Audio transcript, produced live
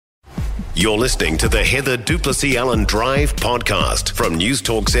You're listening to the Heather Duplessis Allen Drive podcast from News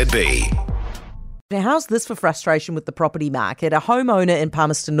Talk ZB. Now, how's this for frustration with the property market? A homeowner in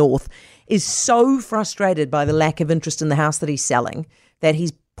Palmerston North is so frustrated by the lack of interest in the house that he's selling that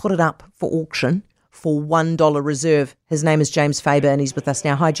he's put it up for auction for $1 reserve. His name is James Faber and he's with us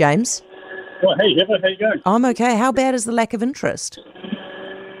now. Hi, James. Well, hey, Heather, how you going? I'm okay. How bad is the lack of interest?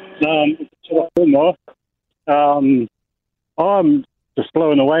 I'm just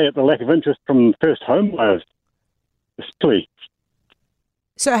blown away at the lack of interest from first home buyers, especially.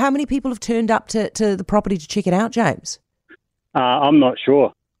 So how many people have turned up to the property to check it out, James? I'm not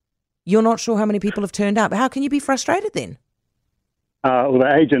sure. You're not sure how many people have turned up. How can you be frustrated then? Well,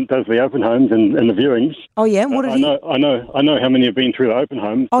 the agent does the open homes and the viewings. Oh yeah, what did he? I know how many have been through the open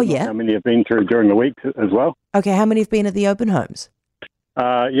homes. Oh yeah. How many have been through during the week as well? Okay, how many have been at the open homes?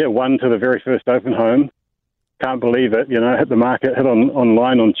 One to the very first open home. Can't believe it. Hit the market, hit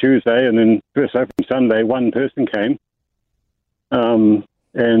online on Tuesday, and then first open Sunday, one person came.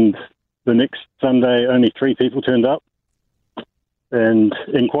 And the next Sunday, only 3 people turned up. And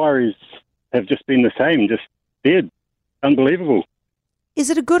inquiries have just been the same, just dead. Unbelievable. Is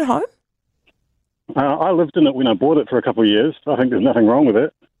it a good home? I lived in it when I bought it for a couple of years. I think there's nothing wrong with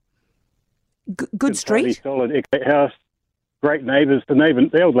it. Good street? Solid exit house. Great neighbours.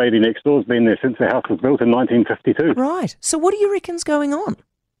 The old lady next door has been there since the house was built in 1952. Right. So what do you reckon's going on?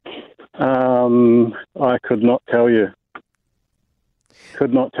 I could not tell you.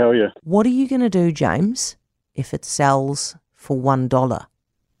 What are you going to do, James, if it sells for $1?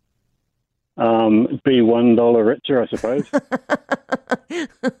 Be $1 richer, I suppose.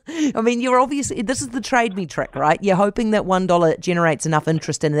 I mean, you're obviously, this is the trade me trick, right? You're hoping that $1 generates enough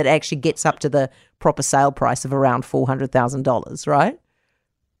interest and that it actually gets up to the proper sale price of around $400,000, right?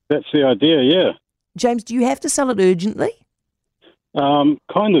 That's the idea, yeah. James, do you have to sell it urgently?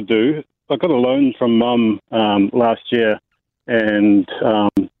 Kind of do. I got a loan from Mum last year, and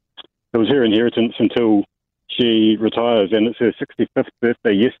it was her inheritance until she retires, and it's her 65th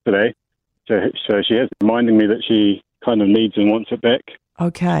birthday yesterday. So she has reminding me that she kind of needs and wants it back.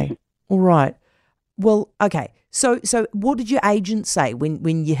 Okay. All right. Well, okay. So what did your agent say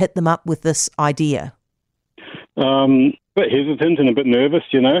when you hit them up with this idea? A bit hesitant and a bit nervous,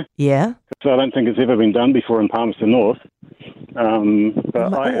 Yeah. So I don't think it's ever been done before in Palmerston North.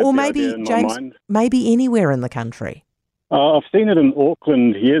 Or maybe, James, maybe anywhere in the country. I've seen it in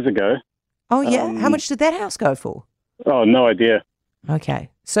Auckland years ago. Oh, yeah? How much did that house go for? Oh, no idea. Okay.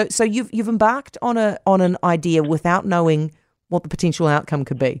 So you've embarked on an idea without knowing what the potential outcome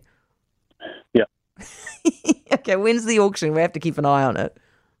could be. Yeah. Okay, when's the auction? We have to keep an eye on it.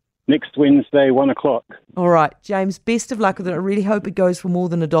 Next Wednesday, 1:00. All right, James, best of luck with it. I really hope it goes for more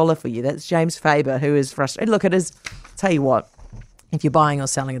than $1 for you. That's James Faber, who is frustrated. Look, it is, tell you what, if you're buying or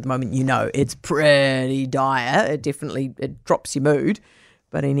selling at the moment, it's pretty dire. It drops your mood.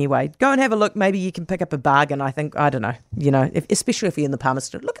 But anyway, go and have a look. Maybe you can pick up a bargain. I don't know, especially if you're in the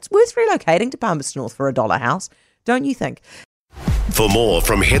Palmerston. Look, it's worth relocating to Palmerston North for $1 house, don't you think? For more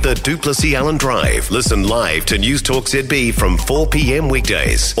from Heather Duplessis Allen Drive, listen live to News Talk ZB from 4 p.m.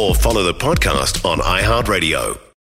 weekdays or follow the podcast on iHeartRadio.